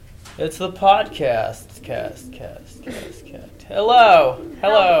It's the podcast. Cast. Hello.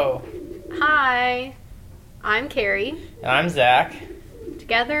 Hi, I'm Carrie. And I'm Zach.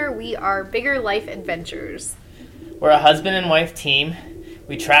 Together we are Bigger Life Adventures. We're a husband and wife team.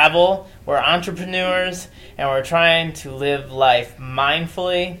 We travel, we're entrepreneurs, and we're trying to live life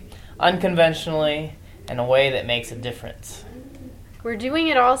mindfully, unconventionally, in a way that makes a difference. We're doing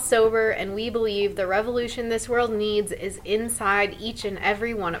it all sober, and we believe the revolution this world needs is inside each and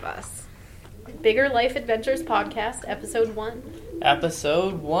every one of us. Bigger Life Adventures Podcast, Episode 1.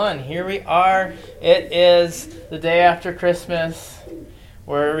 Episode 1. Here we are. It is the day after Christmas.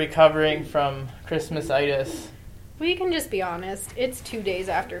 We're recovering from Christmas-itis. We can just be honest. It's 2 days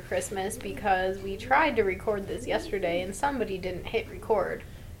after Christmas because we tried to record this yesterday and somebody didn't hit record.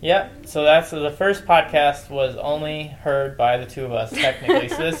 Yep, so that's the first podcast was only heard by the two of us, technically.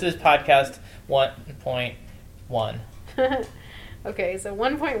 So this is podcast 1.1. Okay, so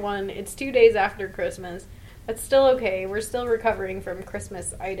 1.1, it's 2 days after Christmas. That's still okay. We're still recovering from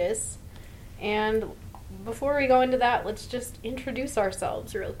Christmas-itis. And before we go into that, let's just introduce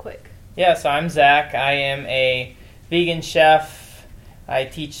ourselves real quick. Yeah, so I'm Zach. I am a vegan chef. I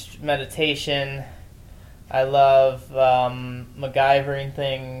teach meditation. I love MacGyvering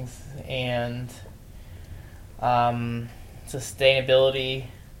things and sustainability.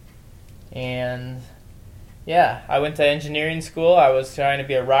 And yeah, I went to engineering school. I was trying to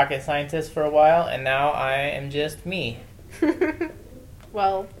be a rocket scientist for a while, and now I am just me.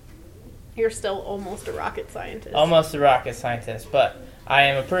 Well, you're still almost a rocket scientist. Almost a rocket scientist, but I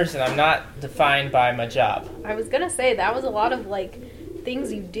am a person. I'm not defined by my job. I was going to say, that was a lot of,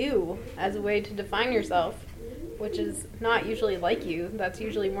 things you do as a way to define yourself, which is not usually like you. That's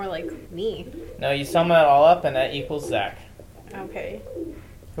usually more like me. No, you sum that all up, and that equals Zach. Okay.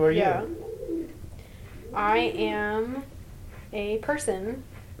 Who are you? Yeah. I am a person.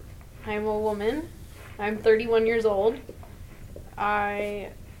 I'm a woman. I'm 31 years old.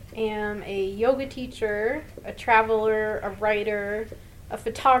 I am a yoga teacher, a traveler, a writer, a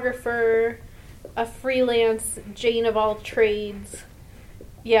photographer, a freelance Jane of all trades.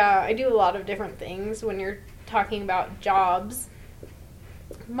 Yeah, I do a lot of different things when you're talking about jobs.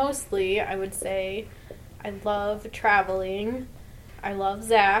 Mostly, I would say, I love traveling. I love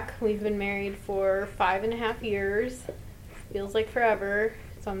Zach. We've been married for 5.5 years. Feels like forever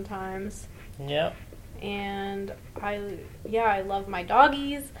sometimes. Yep. And I love my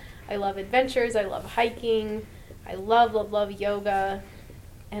doggies. I love adventures. I love hiking. I love yoga.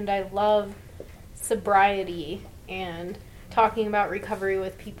 And I love sobriety and talking about recovery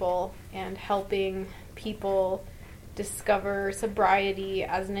with people and helping people discover sobriety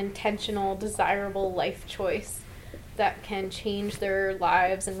as an intentional, desirable life choice that can change their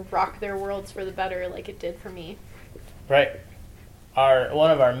lives and rock their worlds for the better like it did for me. Right. One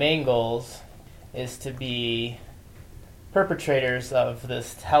of our main goals is to be perpetrators of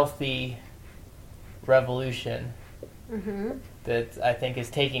this healthy revolution that I think is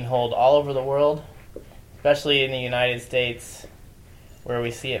taking hold all over the world, especially in the United States where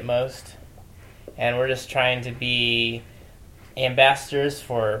we see it most. And we're just trying to be ambassadors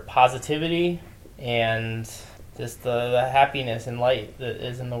for positivity and just the happiness and light that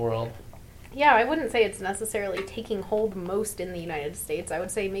is in the world. Yeah, I wouldn't say it's necessarily taking hold most in the United States. I would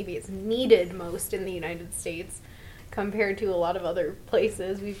say maybe it's needed most in the United States compared to a lot of other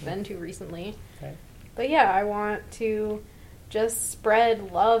places we've been to recently. Okay. But yeah, I want to just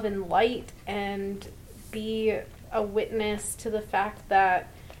spread love and light and be a witness to the fact that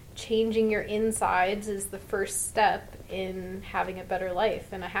changing your insides is the first step in having a better life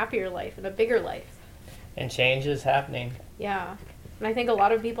and a happier life and a bigger life. And change is happening. Yeah. And I think a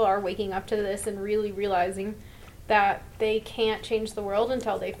lot of people are waking up to this and really realizing that they can't change the world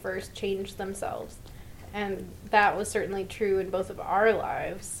until they first change themselves. And that was certainly true in both of our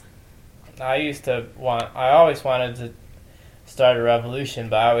lives. I always wanted to start a revolution,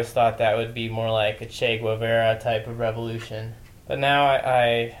 but I always thought that would be more like a Che Guevara type of revolution. But now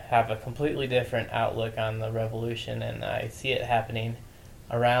I have a completely different outlook on the revolution, and I see it happening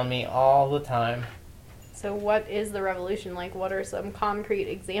around me all the time. So what is the revolution like? What are some concrete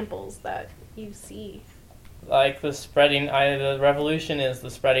examples that you see? Like the revolution is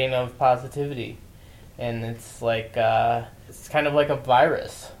the spreading of positivity. And it's like, it's kind of like a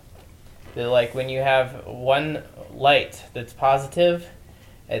virus. That like when you have one light that's positive,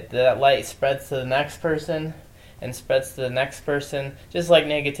 that light spreads to the next person and spreads to the next person. Just like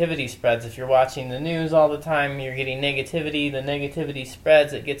negativity spreads. If you're watching the news all the time, you're getting negativity. The negativity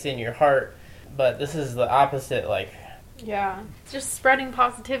spreads. It gets in your heart. But this is the opposite, Yeah, just spreading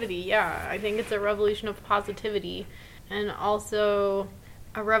positivity, yeah. I think it's a revolution of positivity. And also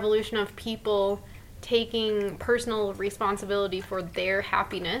a revolution of people taking personal responsibility for their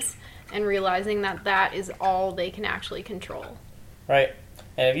happiness and realizing that that is all they can actually control. Right.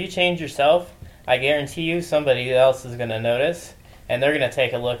 And if you change yourself, I guarantee you somebody else is going to notice, and they're going to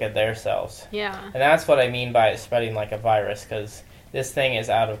take a look at themselves. Yeah. And that's what I mean by it spreading like a virus, because this thing is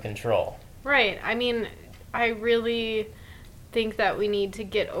out of control. Right. I mean, I really think that we need to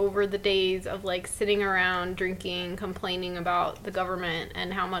get over the days of, like, sitting around drinking, complaining about the government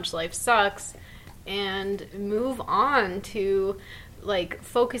and how much life sucks, and move on to, like,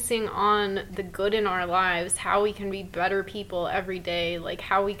 focusing on the good in our lives, how we can be better people every day, like,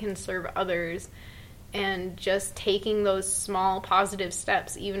 how we can serve others, and just taking those small positive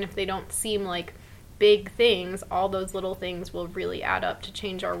steps, even if they don't seem like big things. All those little things will really add up to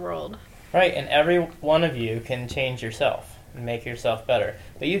change our world. Right, and every one of you can change yourself and make yourself better.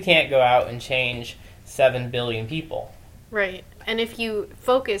 But you can't go out and change 7 billion people. Right. And if you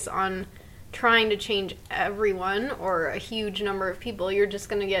focus on trying to change everyone or a huge number of people, you're just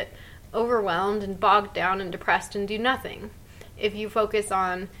going to get overwhelmed and bogged down and depressed and do nothing. If you focus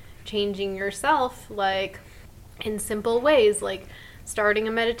on changing yourself, like in simple ways, like starting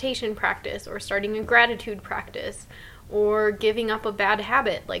a meditation practice or starting a gratitude practice or giving up a bad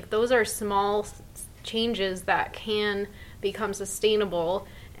habit, like those are small changes that can become sustainable,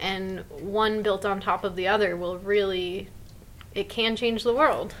 and one built on top of the other will really, it can change the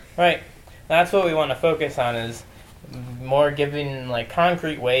world. Right. That's what we want to focus on, is more giving like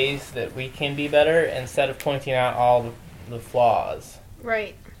concrete ways that we can be better instead of pointing out all the flaws.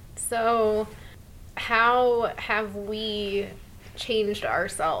 Right. So how have we changed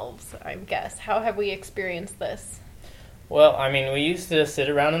ourselves, I guess? How have we experienced this? Well, I mean, we used to sit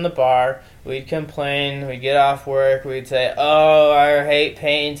around in the bar, we'd complain, we'd get off work, we'd say, oh, I hate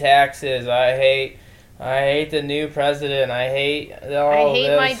paying taxes, I hate the new president, I hate all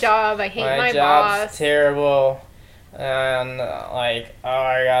this. My job, I hate my job's boss. Terrible, and like, oh,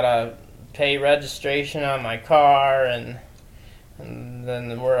 I gotta pay registration on my car, and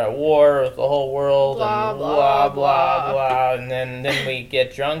then we're at war with the whole world, blah, and blah, blah, blah, and then we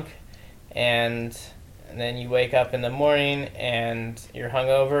get drunk, and then you wake up in the morning and you're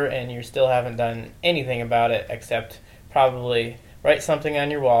hungover and you still haven't done anything about it except probably write something on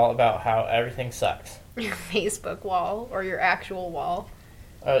your wall about how everything sucks. Your Facebook wall or your actual wall?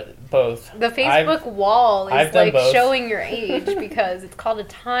 Both. The Facebook wall is like both. Showing your age because it's called a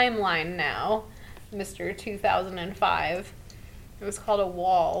timeline now, Mr. 2005. It was called a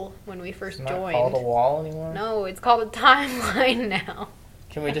wall when we first joined. It's not called a wall anymore? No, it's called a timeline now.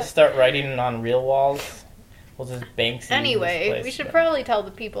 Can we just start writing it on real walls? We'll just Banksy. Anyway, we should probably tell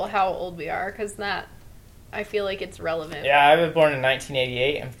the people how old we are, because that, I feel like it's relevant. Yeah, I was born in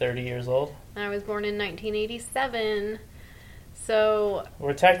 1988. I'm 30 years old. I was born in 1987. So...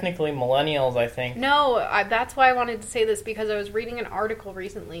 We're technically millennials, I think. No, that's why I wanted to say this, because I was reading an article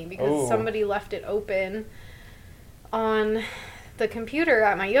recently, because somebody left it open on the computer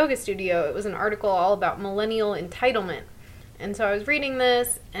at my yoga studio. It was an article all about millennial entitlement. And so I was reading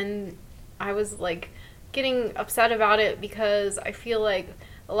this, and I was, like, getting upset about it because I feel like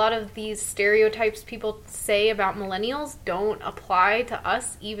a lot of these stereotypes people say about millennials don't apply to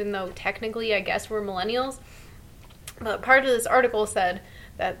us, even though technically I guess we're millennials. But part of this article said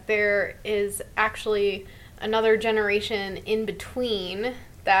that there is actually another generation in between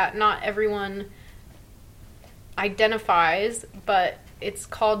that not everyone identifies, but it's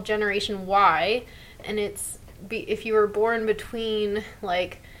called Generation Y, and it's if you were born between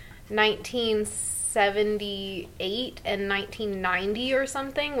like 1978 and 1990 or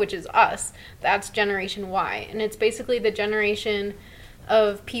something, which is us, that's Generation Y. And it's basically the generation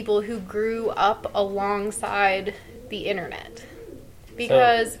of people who grew up alongside the internet.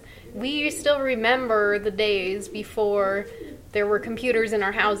 Because we still remember the days before there were computers in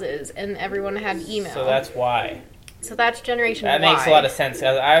our houses and everyone had email. So that's why. So that's Generation Y. That makes a lot of sense.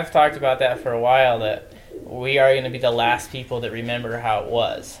 I've talked about that for a while, that we are going to be the last people that remember how it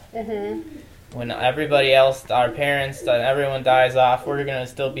was. Mm-hmm. When everybody else, our parents, everyone dies off, we're going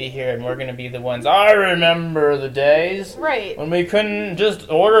to still be here, and we're going to be the ones, I remember the days. Right. When we couldn't just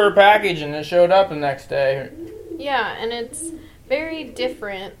order a package and it showed up the next day. Yeah, and it's very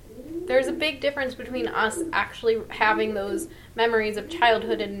different. There's a big difference between us actually having those memories of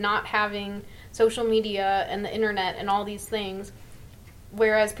childhood and not having social media and the internet and all these things.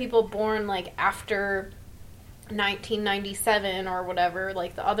 Whereas people born like after 1997 or whatever,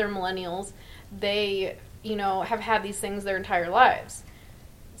 like the other millennials, they, have had these things their entire lives.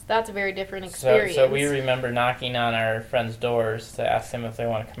 So that's a very different experience. So we remember knocking on our friends' doors to ask them if they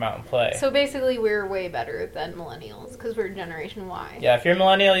want to come out and play. So basically, we're way better than millennials because we're Generation Y. Yeah, if you're a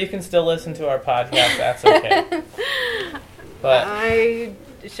millennial, you can still listen to our podcast. That's okay. But I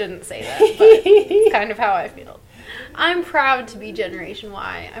shouldn't say that, but it's kind of how I feel. I'm proud to be Generation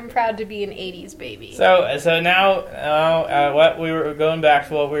Y. I'm proud to be an 80s baby. So now, what we were going back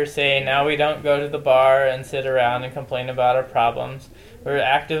to what we were saying. Now we don't go to the bar and sit around and complain about our problems. We're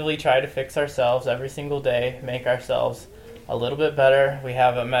actively trying to fix ourselves every single day, make ourselves a little bit better. We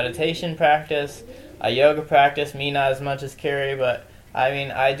have a meditation practice, a yoga practice. Me not as much as Carrie, but I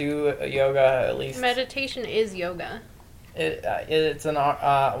mean I do yoga at least. Meditation is yoga. It's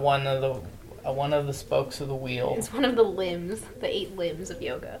one of the spokes of the wheel. It's one of the limbs, the 8 limbs of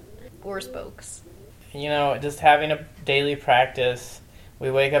yoga, or spokes. You know, just having a daily practice. We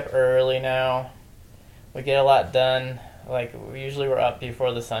wake up early now. We get a lot done. Like, usually we're up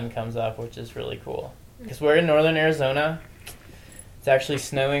before the sun comes up, which is really cool. Because we're in northern Arizona. It's actually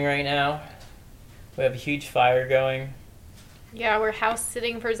snowing right now. We have a huge fire going. Yeah, we're house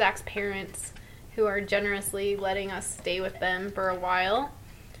sitting for Zach's parents, who are generously letting us stay with them for a while.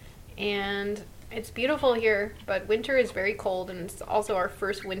 And it's beautiful here, but winter is very cold, and it's also our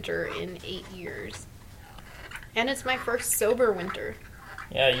first winter in 8 years. And it's my first sober winter.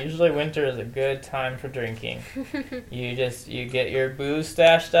 Yeah, usually winter is a good time for drinking. You get your booze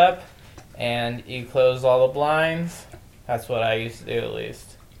stashed up, and you close all the blinds. That's what I used to do, at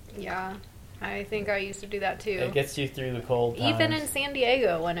least. Yeah, I think I used to do that too. It gets you through the cold times. Even in San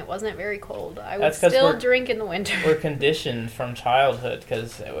Diego, when it wasn't very cold, I would still drink in the winter. We're conditioned from childhood,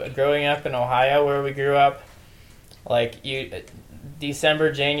 because growing up in Ohio, where we grew up, like December,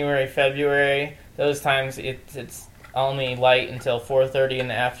 January, February, those times it's only light until 4:30 in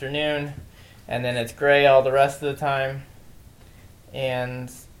the afternoon, and then it's gray all the rest of the time,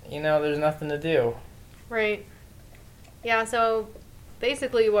 and there's nothing to do. Right. Yeah, so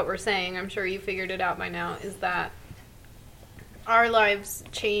basically what we're saying, I'm sure you figured it out by now, is that our lives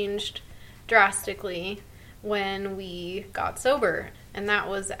changed drastically when we got sober, and that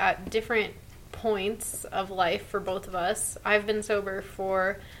was at different points of life for both of us. I've been sober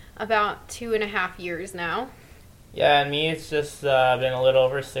for about 2.5 years now. Yeah, and me, it's just been a little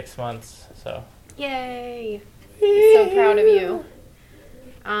over 6 months, so. Yay! So proud of you.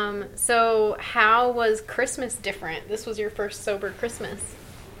 So how was Christmas different? This was your first sober Christmas.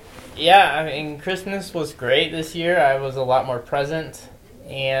 Yeah, I mean, Christmas was great this year. I was a lot more present,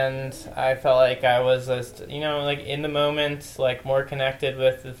 and I felt like I was just, like in the moment, like more connected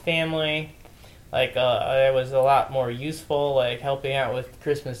with the family. Like, I was a lot more useful, like helping out with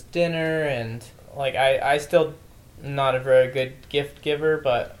Christmas dinner, and like I still not a very good gift giver,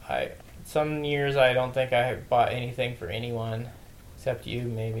 but some years I don't think I have bought anything for anyone except you,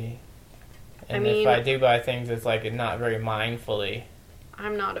 maybe. And if I do buy things, it's like not very mindfully.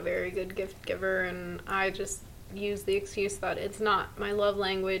 I'm not a very good gift giver, and I just use the excuse that it's not my love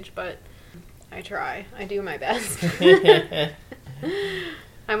language, but I try. I do my best.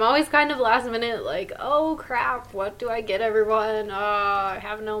 I'm always kind of last minute, like, oh crap, what do I get everyone? I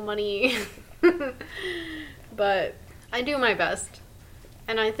have no money. But I do my best.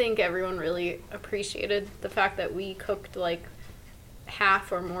 And I think everyone really appreciated the fact that we cooked like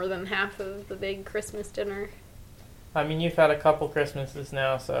half or more than half of the big Christmas dinner. I mean, you've had a couple Christmases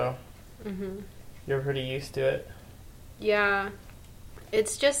now, so Mm-hmm. You're pretty used to it. Yeah.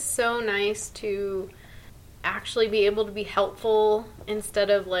 It's just so nice to actually be able to be helpful instead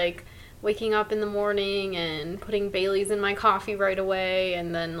of like waking up in the morning and putting Bailey's in my coffee right away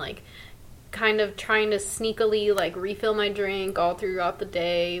and then like kind of trying to sneakily like refill my drink all throughout the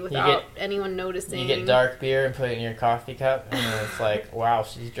day without anyone noticing. You get dark beer and put it in your coffee cup and it's like, wow,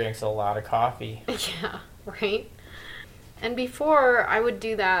 she drinks a lot of coffee. Yeah, right? And before I would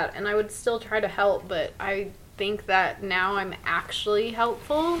do that and I would still try to help, but I think that now I'm actually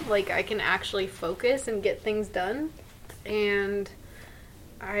helpful. Like I can actually focus and get things done. And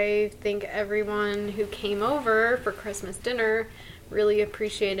I think everyone who came over for Christmas dinner really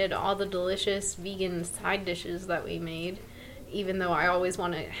appreciated all the delicious vegan side dishes that we made. Even though I always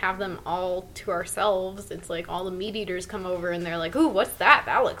want to have them all to ourselves, it's like all the meat eaters come over and they're like, ooh, what's that?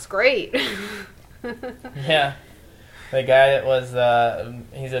 That looks great. Yeah. The guy that was,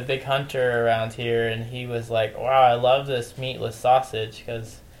 he's a big hunter around here, and he was like, wow, I love this meatless sausage,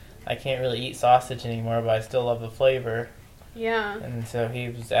 because I can't really eat sausage anymore, but I still love the flavor. Yeah. And so he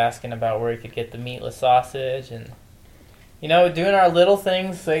was asking about where he could get the meatless sausage, and, you know, doing our little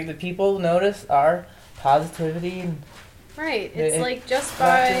things, like, the people notice our positivity. And right. It's like just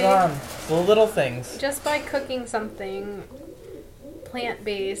by... the little things. Just by cooking something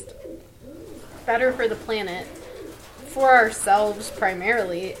plant-based, better for the planet, for ourselves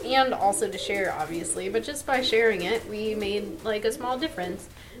primarily, and also to share, obviously. But just by sharing it, we made like a small difference.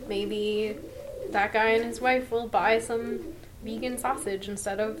 Maybe that guy and his wife will buy some vegan sausage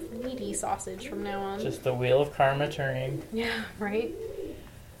instead of meaty sausage from now on. Just the wheel of karma turning. Yeah, right?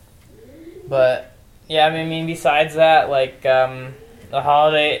 But, yeah, I mean, besides that, like, the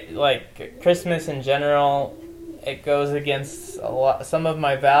holiday, like, Christmas in general, it goes against some of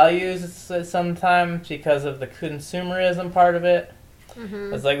my values sometimes because of the consumerism part of it.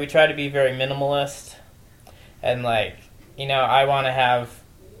 Mm-hmm. It's like we try to be very minimalist. And, like, you know, I want to have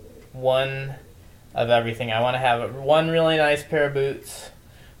one of everything. I want to have one really nice pair of boots,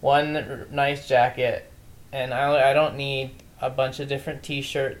 one nice jacket, and I don't need a bunch of different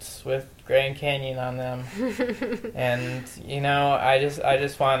T-shirts with Grand Canyon on them. And, you know, I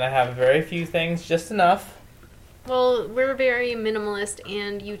just want to have very few things, just enough. Well, we're very minimalist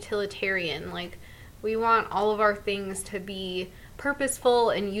and utilitarian. Like, we want all of our things to be purposeful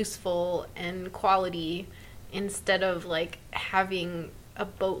and useful and quality instead of, like, having a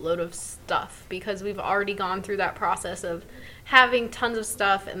boatload of stuff, because we've already gone through that process of having tons of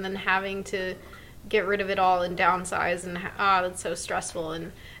stuff and then having to get rid of it all and downsize, and that's so stressful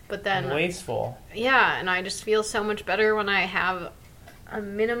but then wasteful. Yeah, and I just feel so much better when I have a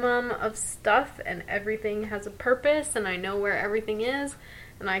minimum of stuff and everything has a purpose and I know where everything is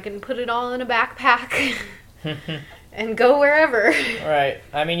and I can put it all in a backpack and go wherever. Right.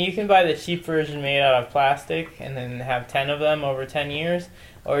 I mean, you can buy the cheap version made out of plastic and then have 10 of them over 10 years,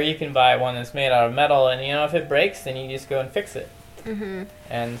 or you can buy one that's made out of metal, and, you know, if it breaks, then you just go and fix it. Mm-hmm.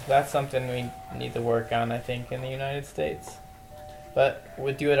 And that's something we need to work on, I think, in the United States. But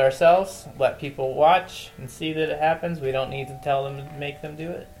we do it ourselves, let people watch and see that it happens. We don't need to tell them to make them do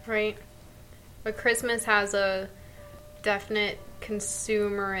it. Right. But Christmas has a definite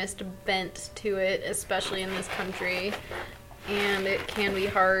consumerist bent to it, especially in this country. And it can be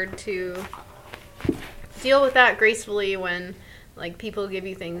hard to deal with that gracefully when, like, people give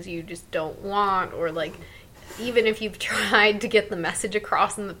you things you just don't want, or, like, even if you've tried to get the message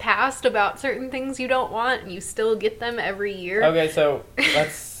across in the past about certain things you don't want, you still get them every year. Okay, so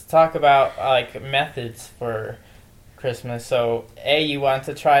let's talk about, like, methods for Christmas. So, you want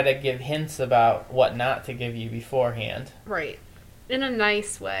to try to give hints about what not to give you beforehand. Right. In a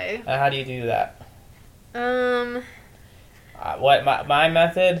nice way. How do you do that? What my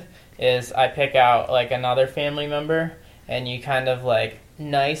method is, I pick out, like, another family member, and you kind of, like,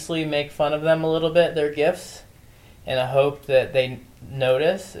 nicely make fun of them a little bit, their gifts, in a hope that they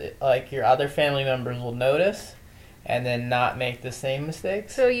notice, like, your other family members will notice, and then not make the same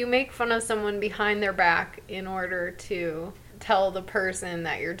mistakes. So you make fun of someone behind their back in order to tell the person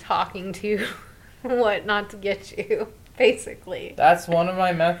that you're talking to what not to get you, basically. That's one of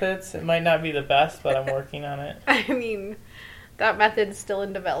my methods. It might not be the best, but I'm working on it. I mean, that method's still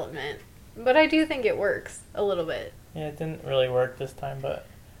in development, but I do think it works a little bit. Yeah, it didn't really work this time, but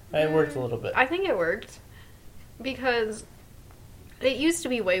it worked a little bit. I think it worked because it used to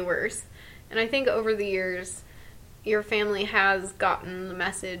be way worse. And I think over the years, your family has gotten the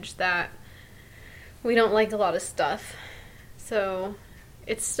message that we don't like a lot of stuff. So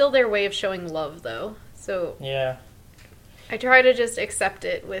it's still their way of showing love, though. So yeah, I try to just accept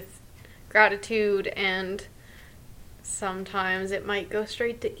it with gratitude, and sometimes it might go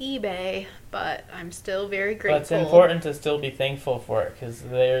straight to eBay, but I'm still very grateful. But it's important to still be thankful for it, because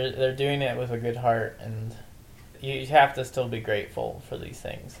they're doing it with a good heart, and you have to still be grateful for these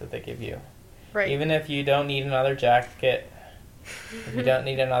things that they give you. Right. Even if you don't need another jacket, if you don't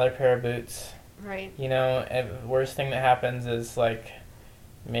need another pair of boots. Right. You know, the worst thing that happens is, like,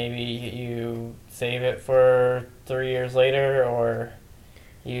 maybe you save it for 3 years later, or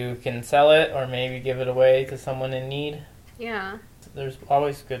you can sell it, or maybe give it away to someone in need. Yeah. There's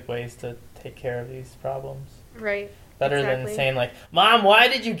always good ways to take care of these problems. Right. Better than saying, like, Mom, why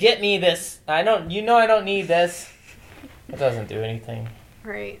did you get me this? I don't need this. It doesn't do anything.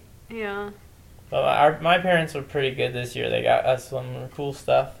 Right. Yeah. But my parents were pretty good this year. They got us some cool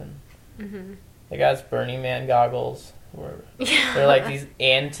stuff, and they got us Burning Man goggles. They're like these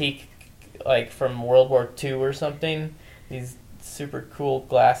antique, like, from World War II or something. These super cool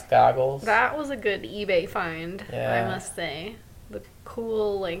glass goggles. That was a good eBay find, yeah. I must say. The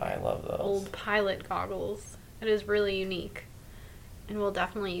cool, like, I love those old pilot goggles. It is really unique, and we'll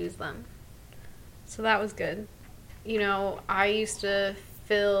definitely use them. So that was good. You know, I used to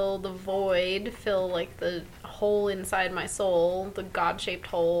fill the void, like, the hole inside my soul, the God-shaped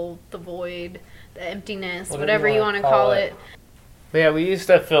hole, the void, the emptiness, whatever you want to call it. But yeah, we used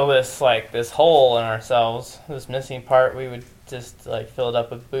to fill this hole in ourselves, this missing part. We would just like fill it up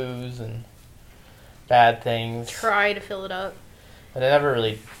with booze and bad things. Try to fill it up. But it never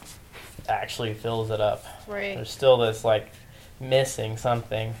really actually fills it up. Right. There's still this like missing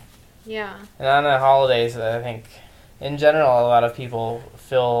something. Yeah. And on the holidays, I think in general a lot of people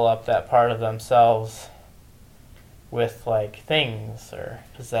fill up that part of themselves with like things or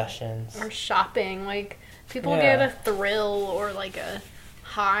possessions. Or shopping. Like people get a thrill or like a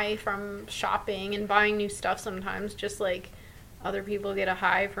high from shopping and buying new stuff sometimes, just like other people get a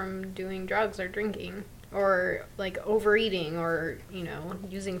high from doing drugs or drinking or like overeating or, you know,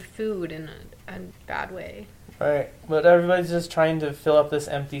 using food in a bad way. Right. But everybody's just trying to fill up this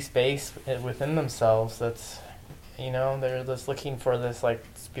empty space within themselves that's, you know, they're just looking for this like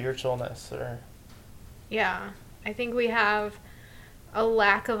spiritualness or... Yeah. I think we have a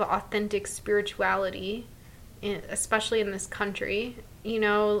lack of authentic spirituality, especially in this country. You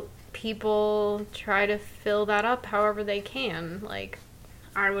know, people try to fill that up however they can. Like,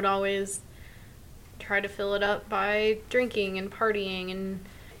 I would always try to fill it up by drinking and partying, and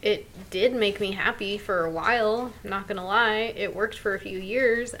it did make me happy for a while, not gonna lie. It worked for a few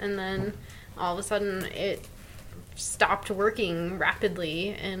years, and then all of a sudden it stopped working rapidly,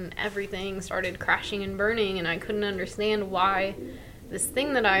 and everything started crashing and burning, and I couldn't understand why this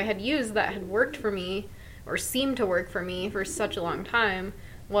thing that I had used that had worked for me, or seemed to work for me for such a long time,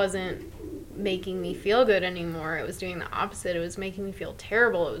 wasn't making me feel good anymore. It was doing the opposite. It was making me feel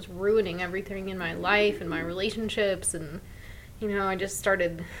terrible. It was ruining everything in my life and my relationships, and, you know, I just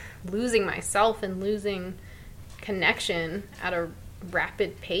started losing myself and losing connection at a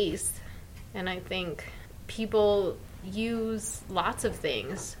rapid pace. And I think people use lots of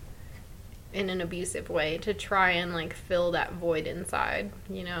things in an abusive way to try and, like, fill that void inside,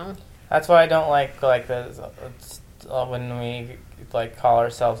 you know? That's why I don't like this, when we like call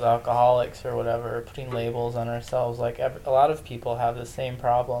ourselves alcoholics or whatever, putting labels on ourselves. Like a lot of people have the same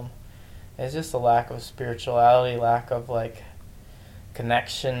problem. It's just a lack of spirituality, lack of like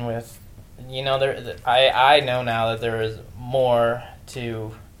connection with, you know. I know now that there is more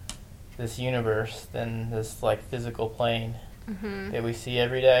to this universe than this like physical plane that we see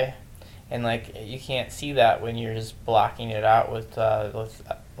every day, and like you can't see that when you're just blocking it out with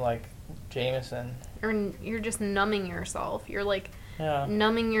like Jameson. Or you're just numbing yourself. You're like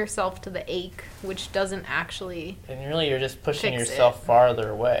numbing yourself to the ache, which doesn't actually... And really you're just pushing yourself farther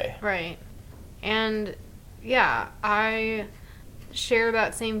away. Right. And, yeah, I share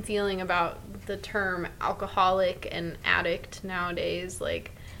that same feeling about the term alcoholic and addict nowadays.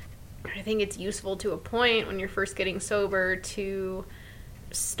 Like, I think it's useful to a point when you're first getting sober to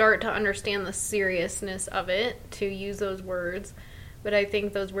start to understand the seriousness of it, to use those words. But I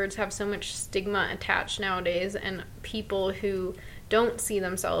think those words have so much stigma attached nowadays, and people who don't see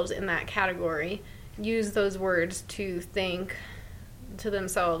themselves in that category use those words to think to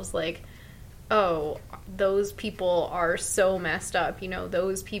themselves like, oh, those people are so messed up, you know,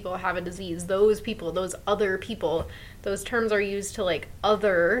 those people have a disease, those people, those other people. Those terms are used to, like,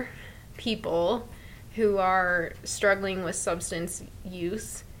 other people who are struggling with substance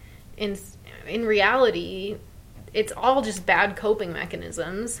use. In reality, it's all just bad coping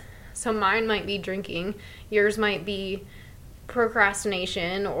mechanisms. So mine might be drinking, yours might be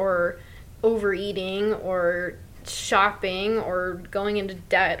procrastination or overeating or shopping or going into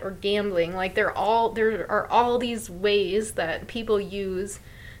debt or gambling. Like, there are all these ways that people use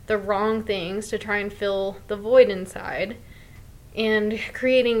the wrong things to try and fill the void inside, and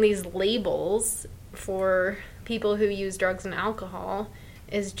creating these labels for people who use drugs and alcohol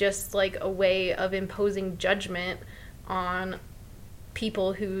is just like a way of imposing judgment on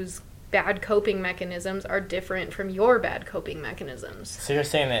people whose bad coping mechanisms are different from your bad coping mechanisms. So you're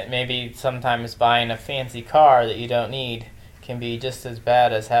saying that maybe sometimes buying a fancy car that you don't need can be just as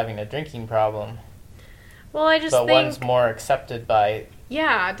bad as having a drinking problem. Well, I just think... But one's more accepted by...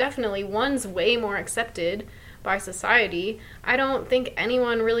 Yeah, definitely. One's way more accepted by society. I don't think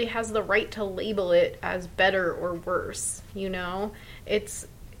anyone really has the right to label it as better or worse, you know?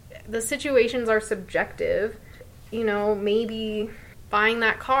 The situations are subjective. You know, maybe buying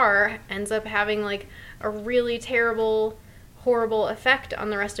that car ends up having, like, a really terrible, horrible effect on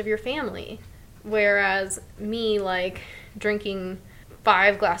the rest of your family. Whereas me, like, drinking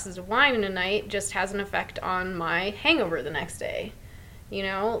 5 glasses of wine in a night just has an effect on my hangover the next day. You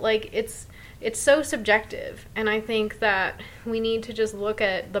know, like, it's so subjective. And I think that we need to just look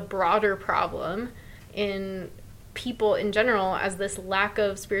at the broader problem in people in general as this lack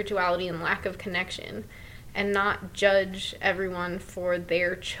of spirituality and lack of connection, and not judge everyone for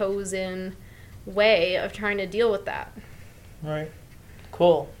their chosen way of trying to deal with that. Right.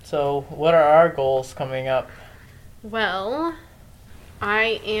 Cool. So what are our goals coming up Well,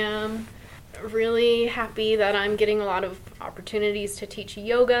 I am really happy that I'm getting a lot of opportunities to teach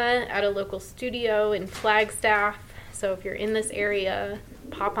yoga at a local studio in Flagstaff. So if you're in this area,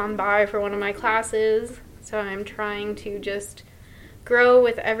 pop on by for one of my classes. So I'm trying to just grow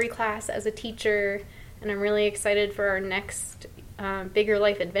with every class as a teacher, and I'm really excited for our next Bigger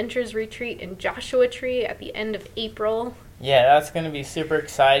Life Adventures retreat in Joshua Tree at the end of April. Yeah, that's going to be super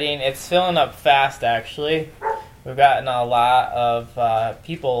exciting. It's filling up fast, actually. We've gotten a lot of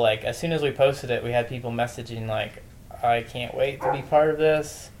people, like, as soon as we posted it, we had people messaging, like, I can't wait to be part of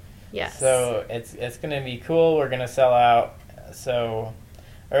this. Yes. So it's going to be cool. We're going to sell out. So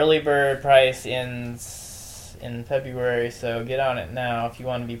early bird price ends in February, so get on it now if you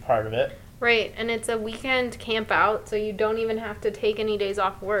want to be part of it. Right, and it's a weekend camp out, so you don't even have to take any days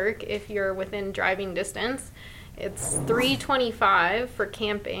off work if you're within driving distance. It's $325 for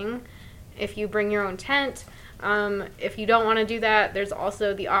camping if you bring your own tent. If you don't want to do that, there's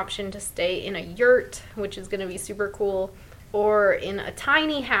also the option to stay in a yurt, which is going to be super cool, or in a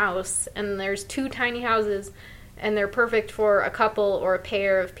tiny house, and there's 2 tiny houses, and they're perfect for a couple or a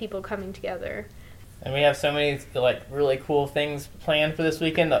pair of people coming together. And we have so many, like, really cool things planned for this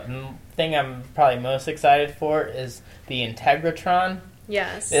weekend. The thing I'm probably most excited for is the Integratron.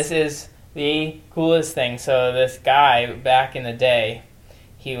 Yes. This is the coolest thing. So this guy, back in the day,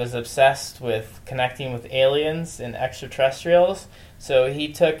 he was obsessed with connecting with aliens and extraterrestrials. So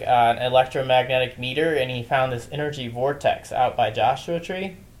he took an electromagnetic meter and he found this energy vortex out by Joshua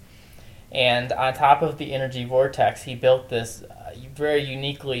Tree. And on top of the energy vortex, he built this very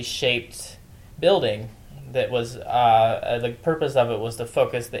uniquely shaped building that was, the purpose of it was to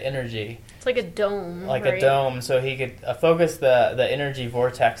focus the energy. It's like a dome, Like right? a dome, so he could focus the energy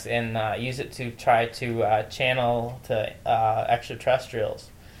vortex and use it to try to channel to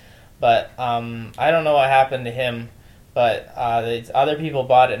extraterrestrials. But I don't know what happened to him, but other people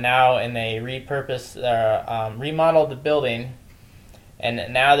bought it now, and they remodeled the building,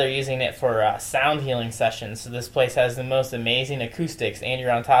 and now they're using it for sound healing sessions. So this place has the most amazing acoustics, and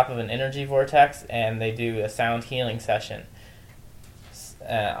you're on top of an energy vortex, and they do a sound healing session.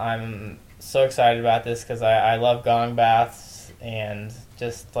 I'm so excited about this because I love gong baths, and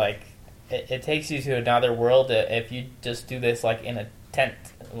just like it takes you to another world if you just do this like in a tent,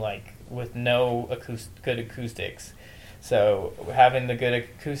 like with no good acoustics. So having the good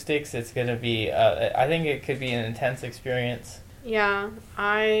acoustics, it's going to be, I think it could be an intense experience. Yeah,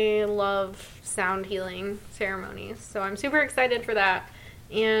 I love sound healing ceremonies, so I'm super excited for that.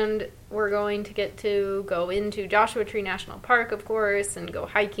 And we're going to get to go into Joshua Tree National Park, of course, and go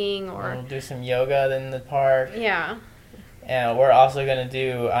hiking or... We'll do some yoga in the park. Yeah. And we're also going to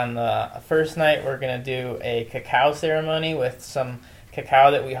do, on the first night, we're going to do a cacao ceremony with some cacao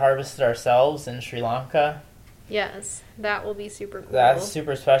that we harvested ourselves in Sri Lanka. Yes, that will be super cool. That's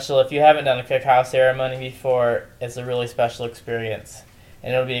super special. If you haven't done a cacao ceremony before, it's a really special experience.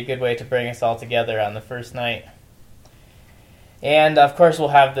 And it'll be a good way to bring us all together on the first night. And, of course, we'll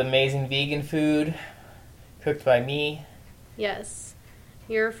have the amazing vegan food cooked by me. Yes.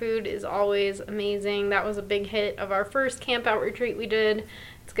 Your food is always amazing. That was a big hit of our first camp out retreat we did.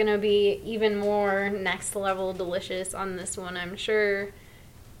 It's going to be even more next level delicious on this one, I'm sure.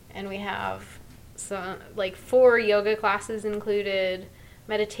 And we have some, like 4 yoga classes included,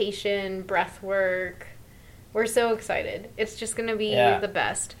 meditation, breath work. We're so excited. It's just going to be the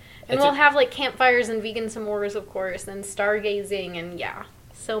best. And we'll have like campfires and vegan s'mores, of course, and stargazing, and yeah,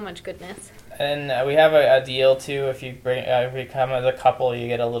 so much goodness. And we have a deal too. If you come as a couple, you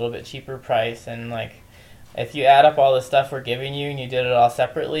get a little bit cheaper price. And like, if you add up all the stuff we're giving you and you did it all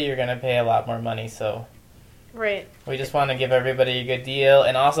separately, you're gonna pay a lot more money. So, right. We just want to give everybody a good deal,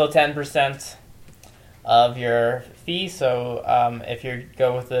 and also 10% of your fee. So, if you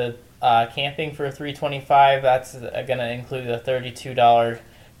go with the camping for $325, that's gonna include a $32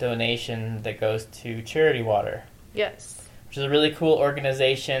 donation that goes to Charity Water. Yes. Which is a really cool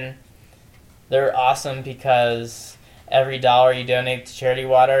organization. They're awesome because every dollar you donate to Charity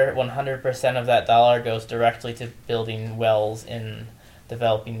Water, 100% of that dollar goes directly to building wells in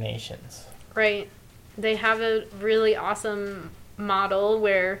developing nations. Right. They have a really awesome model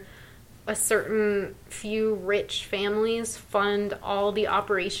where a certain few rich families fund all the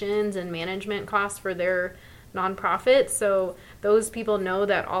operations and management costs for their nonprofit. So those people know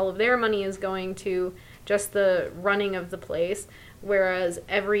that all of their money is going to just the running of the place, whereas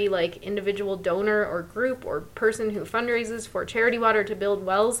every like individual donor or group or person who fundraises for Charity Water to build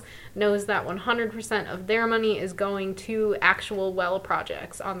wells knows that 100% of their money is going to actual well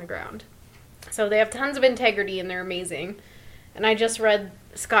projects on the ground. So they have tons of integrity and they're amazing. And I just read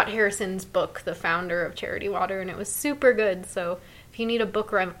Scott Harrison's book, The Founder of Charity Water, and it was super good. So if you need a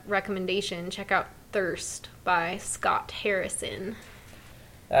book recommendation, check out Thirst by Scott Harrison.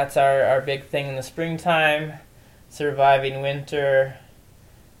 That's our big thing in the springtime, surviving winter,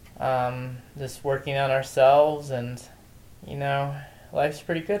 just working on ourselves, and, life's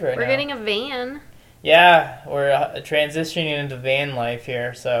pretty good right now. We're getting a van. Yeah, we're transitioning into van life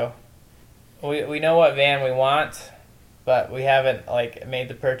here, so we know what van we want, but we haven't, made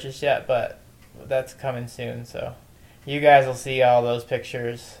the purchase yet, but that's coming soon, so you guys will see all those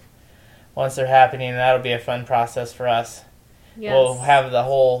pictures once they're happening, and that'll be a fun process for us. Yes. We'll have the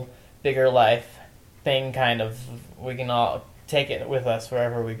whole Bigger Life thing we can all take it with us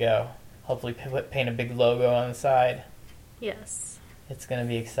wherever we go. Hopefully paint a big logo on the side. Yes. It's going to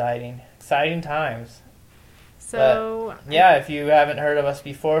be exciting. Exciting times. So... But, yeah, if you haven't heard of us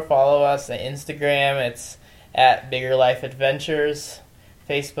before, follow us on Instagram. It's at Bigger Life Adventures.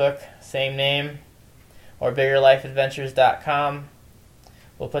 Facebook, same name. Or biggerlifeadventures.com.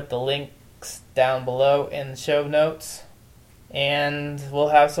 We'll put the links down below in the show notes. And we'll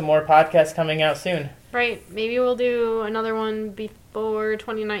have some more podcasts coming out soon. Right. Maybe we'll do another one before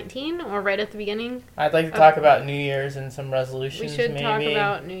 2019 or right at the beginning. I'd like to talk about New Year's and some resolutions, We should maybe. talk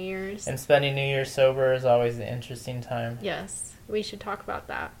about New Year's. And spending New Year's sober is always an interesting time. Yes, we should talk about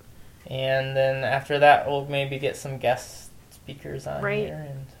that. And then after that, we'll maybe get some guest speakers on here.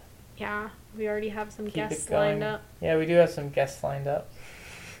 And yeah, we already have some keep guests it going. lined up. Yeah, we do have some guests lined up.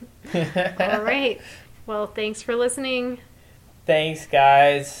 All right. Well, thanks for listening. Thanks,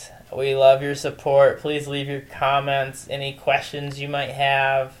 guys. We love your support. Please leave your comments, any questions you might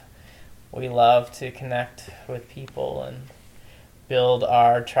have. We love to connect with people and build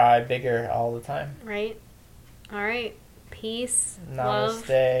our tribe bigger all the time. Right. All right. Peace.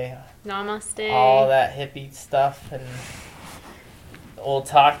 Namaste. Love. Namaste. All that hippie stuff. And we'll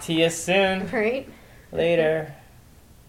talk to you soon. Right. Later.